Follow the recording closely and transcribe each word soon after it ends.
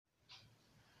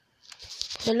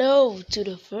Hello to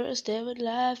the first ever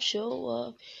live show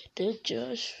of the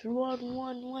Just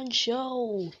 111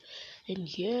 show. And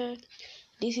here,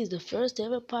 this is the first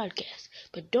ever podcast.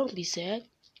 But don't be sad.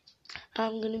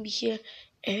 I'm gonna be here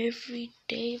every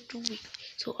day of the week.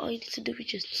 So all you need to do is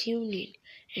just tune in.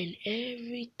 And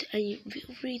you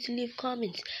feel free to leave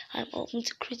comments. I'm open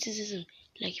to criticism.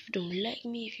 Like if you don't like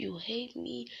me, if you hate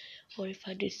me, or if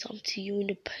I did something to you in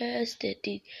the past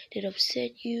that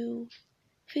upset you,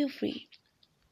 feel free.